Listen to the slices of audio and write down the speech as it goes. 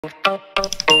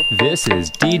This is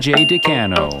DJ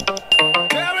Decano.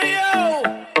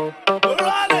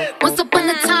 Once upon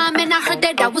a time, and I heard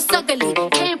that I was ugly.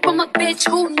 Came from a bitch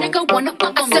who nigga wanna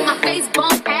fuck on me. I said my face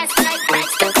bump, ass like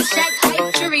racks, got the shack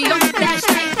height, jury on the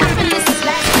flashlight. I been listening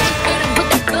last night, hit him with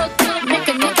that good, make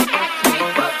a nigga act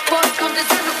right. Fuck, boy, come to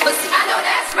turn the pussy, I know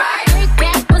that's right. Big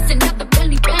bag, bustin' out the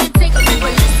belly band, take a look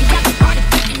at Lissy, I can party,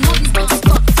 fucking all these bitches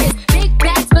fuck this. Big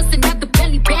bags, bustin' out the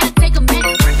belly band, take a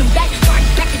minute, bring them back, party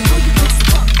back, and know you bitches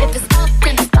fuck. If it's up,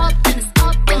 then it's up, then it's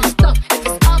up, then it's up. If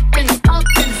it's up, then it's up,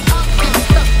 then it's up, then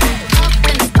it's up. Up,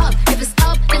 then it's up. If it's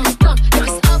up, then it's up. If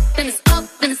it's up, then it's up,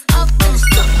 then it's up, then it's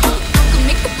up. I can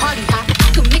make the party hot, I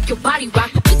can make your body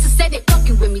rock. Bitches say they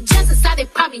fucking with me, chances are they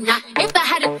probably not. If I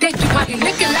had a dick, you probably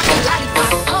licking like a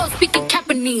lollipop. Oh, speaking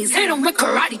Japanese, hit 'em with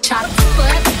karate chop.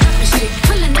 Forever dropping shit,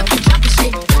 pulling up and dropping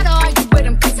shit. Gotta argue with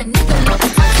 'em 'cause a nigga love to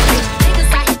touch shit.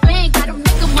 Niggas out here playing, gotta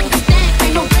make 'em understand.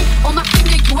 Ain't no ring on my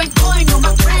finger, you ain't going on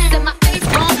my friend. And my face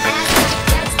wrong, ass like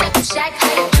flags, got the shack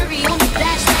height, jury on the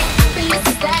flashlight. I been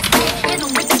listening last night, hit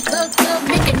 'em with that good,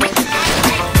 make a nigga act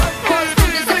right. Boys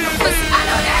don't deserve no pussy, I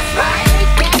know that's right.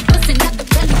 Big bag, bustin' out the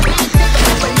belly band, take a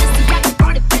look at Lissy, I can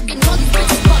party back, and all these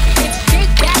bitches fuck. It's big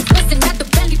bags, bustin' out the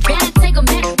belly band, take a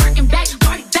minute, working back,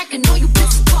 party back, and all you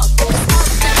bitches fuck. If it's up,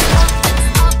 then it's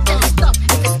up, then it's up,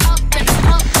 then it's up. If it's up, then it's up, then it's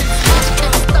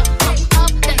up, then it's up.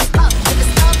 Up, then it's up. If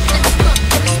it's up, then it's up,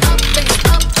 if it's up, then it's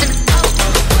up, then it's up.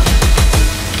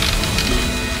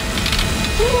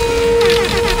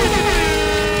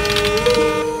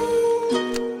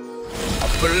 I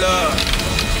pull up,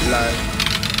 like,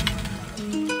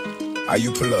 how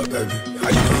you pull up, baby? How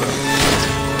you pull up?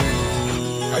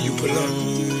 How you pull up?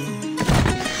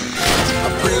 I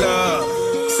pull up,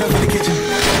 stuff in the kitchen,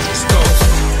 stove,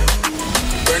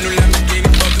 brand new Lamborghini,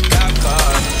 fucking cop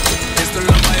car, pistol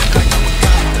on my head like I'm a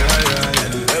cop.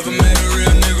 Ever met a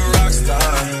real nigga rock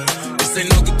star? This ain't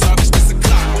no guitar, bitch, this a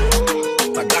clock.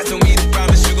 My God told me to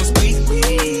promise you gon' squeeze me.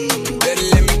 Better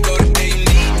let me go the day you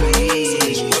need me.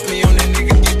 Put me on that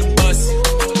nigga, get the bus.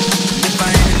 If I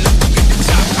ain't enough, get the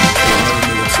chop. Another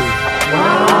nigga too.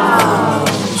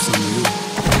 Do something to you.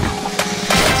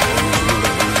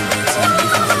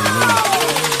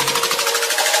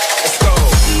 Let's go.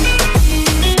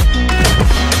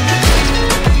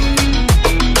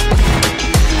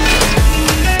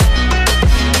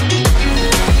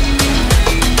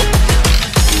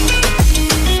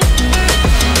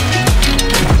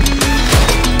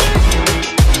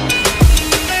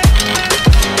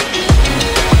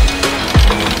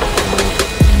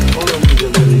 All a nigga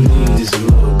really need is a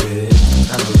little bit.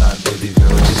 Not a lot, baby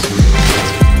girl, just a little bit.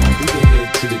 We can head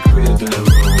to the crib in a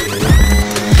little bit.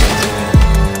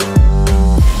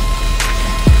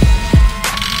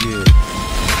 Yeah.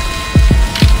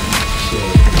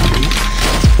 Shady.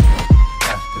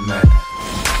 Aftermath.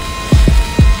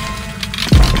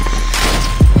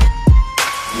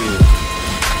 Yeah.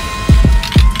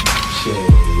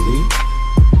 Shady.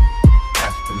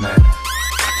 Aftermath.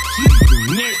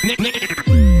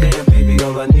 Damn, baby,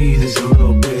 all I need is a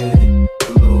little bit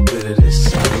of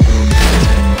this, a little bit.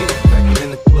 Get it back in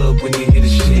the club when you hear the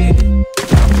shit.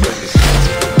 I'm like it's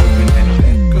open that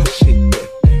back, girl, shake that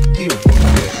back, you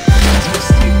want that. Let's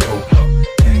see it go up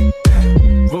and down,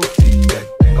 rotate that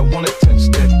thing. I wanna touch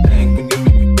that thing when you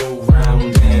make it go round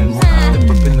and round. Step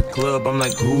up in the club, I'm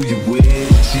like, who you with?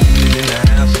 She in the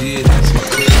house, yeah, that's my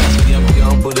crib. See, I'm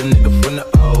young, but a nigga from the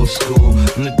old school.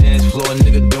 On the dance floor, a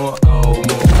nigga doing old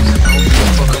moves. I don't give a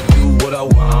fuck, I do what I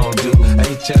want to. I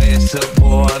ain't your ass up,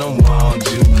 boy, I don't want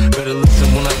you. Better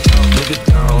listen when I talk, nigga,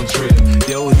 don't trip.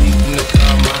 Yo, heat in the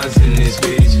car, mine's in this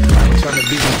bitch. I ain't tryna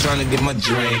beat, I'm tryna get my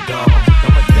drink on.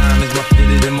 Got my diamonds, my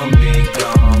fitted, and my mink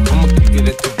on. I'ma kick it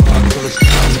at the bar till it's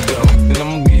time to go. Then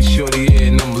I'ma get shorty in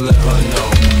and I'ma let her know.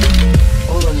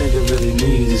 All a nigga really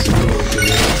need is a little bit.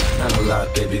 Not a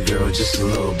lot, baby girl, just a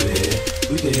little bit.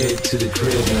 We can head to the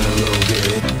crib in a little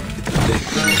bit. Get the dick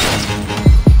in.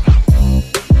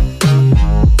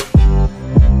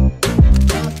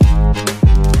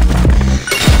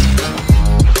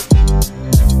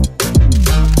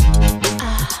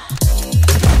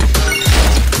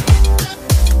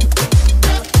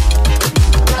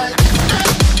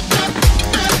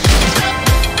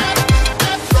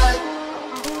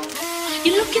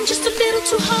 You're looking just a little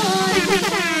too hard at me,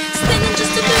 standing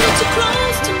just a little too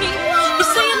close to me. You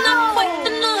say you're not quite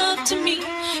enough to me.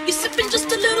 You're sipping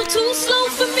just a little too slow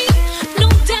for me. No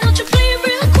doubt you play it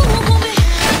real cool for me.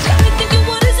 Got me thinking,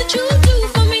 what is it you do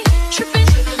for me? Tripping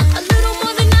a little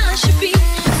more than I should be.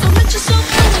 So let yourself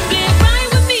go and get right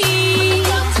with me.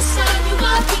 Love to sign you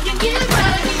up, we can get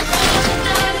right. All the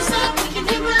night is up, we can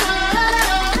get right.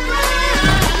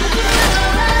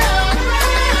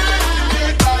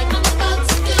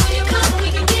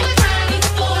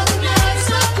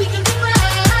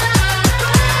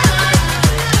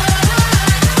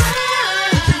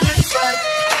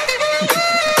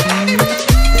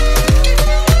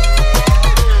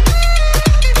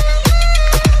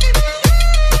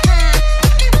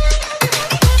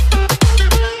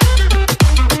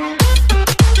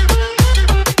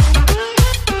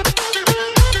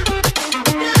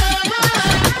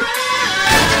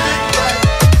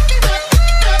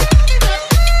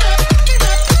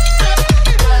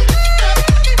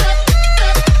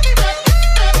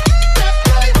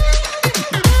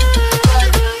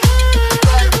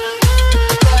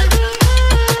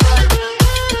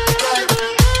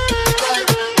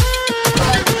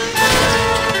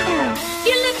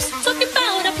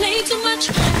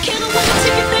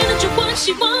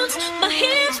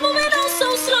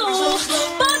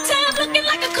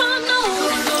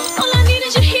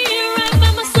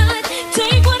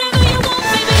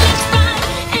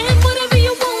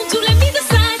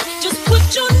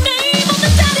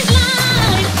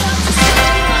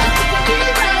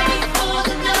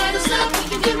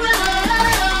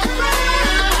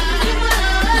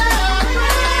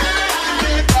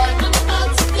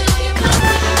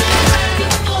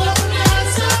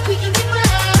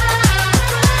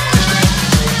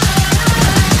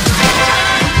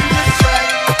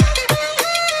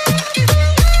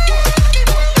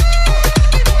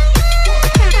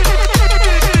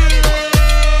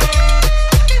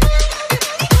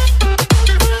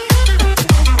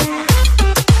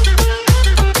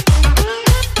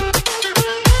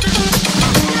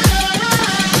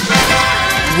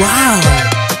 Wow.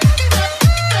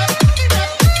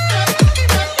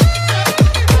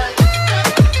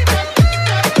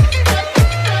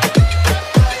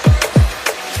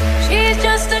 She's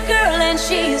just a girl and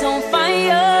she's on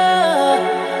fire,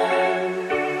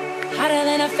 hotter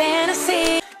than a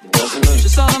fantasy. She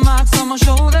saw the marks on my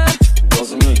shoulder.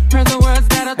 Heard the words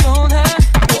that I told her.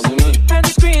 Heard the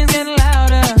screams getting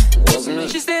louder.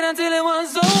 She stayed until it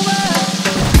was over.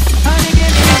 Honey,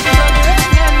 give me this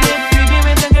red-handed, creeping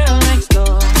with the girl next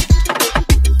door.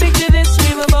 Picture this, we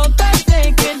were both butt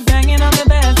naked, banging on the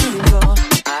bathroom floor.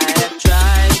 I had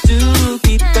tried to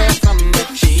keep her from me.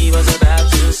 She was about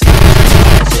to stop.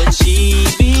 Said she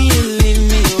believed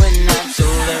me when I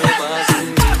told her it wasn't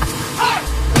me.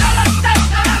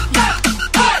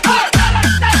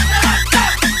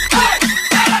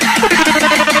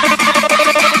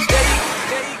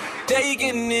 They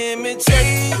can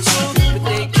imitate you, but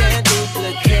they can't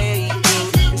duplicate you.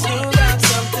 'Cause you got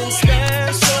something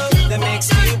special that makes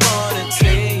me wanna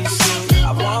taste you.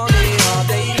 I want it all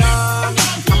day long.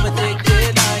 I'm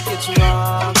addicted like it's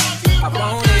wrong. I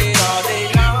want it all day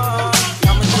long.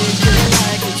 I'm addicted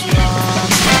like it's wrong.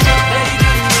 They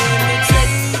can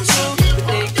imitate you, but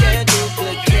they can't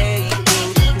duplicate you.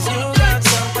 'Cause you got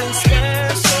something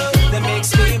special that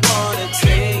makes me wanna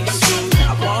taste you.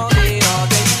 I want it all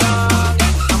day long.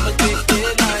 I'm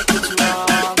addicted like it's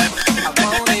wrong. I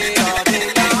want it all day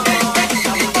long. I'm addicted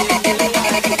like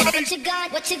it's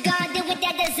What you gonna do with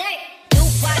that dessert? Do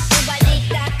what, do I need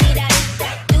that, do that,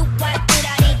 do what, do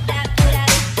I need that, do that,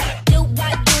 do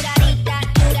what, do I need that,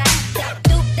 do that,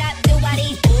 do that, do I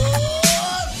need, do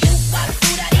what,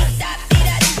 do I need that, do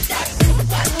that, do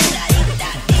what, do I need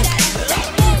that, do that,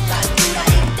 do what, do I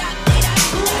need that,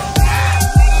 do that.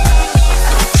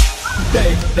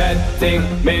 Shake that thing,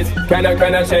 miss. Can I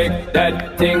shake that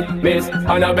thing, miss?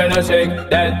 Annabella shake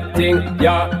that thing,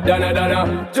 yeah.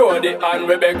 Donna, Jody and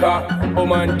Rebecca.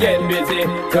 Woman, get busy.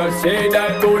 Just shake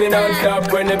that booty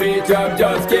non-stop when the beat drop.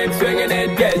 Just keep swinging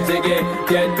it, get jiggy.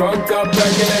 Get drunk up,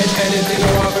 percolate anything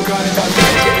you want because it's a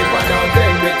thing. But don't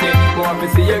think with it. Want to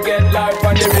see you get life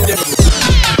on the rhythm.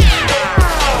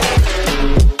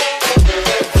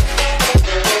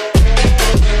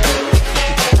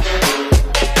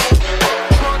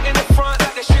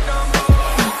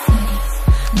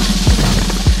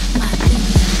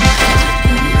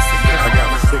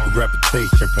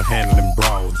 Reputation for handling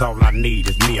brawls. All I need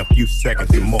is me a few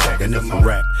seconds and more, and it's a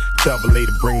rap. Tell the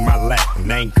lady bring my lap, and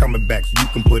they ain't coming back, so you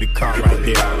can put it car right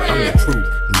there. I'm the truth,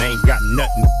 and they ain't got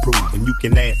nothing to prove. And you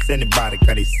can ask anybody,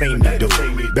 cause they seen me do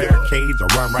it. Barricades, I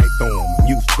run right through them, I'm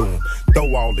used to them.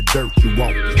 Throw all the dirt you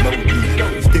want, there's no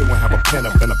use. You still won't have a pen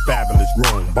up in a fabulous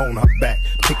room. Bone her back,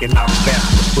 picking out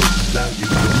fabulous fruit. You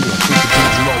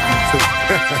know you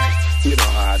too. You know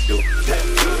how I do.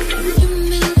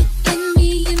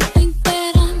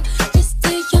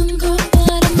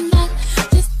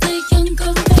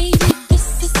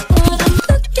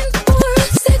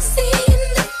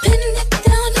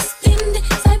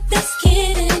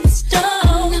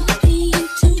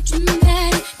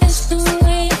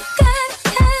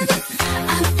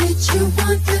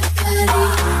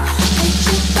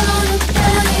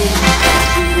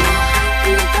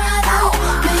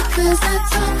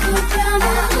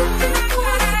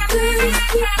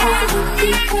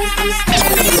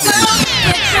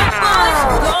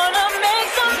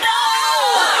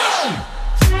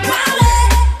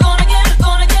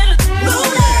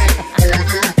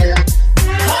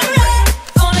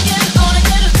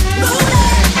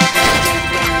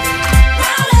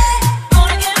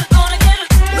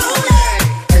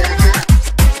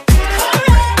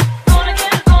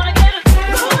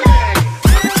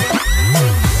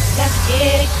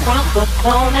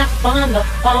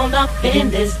 Phone up in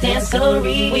this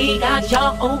dancery. We got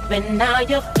y'all open, now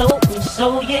you're floating,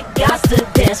 so you got to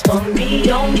dance for me.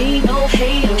 Don't need no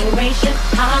hateration,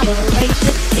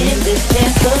 holleration in this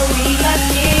dancery. Let's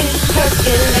get it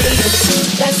percolated,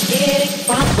 let's get it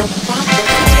from the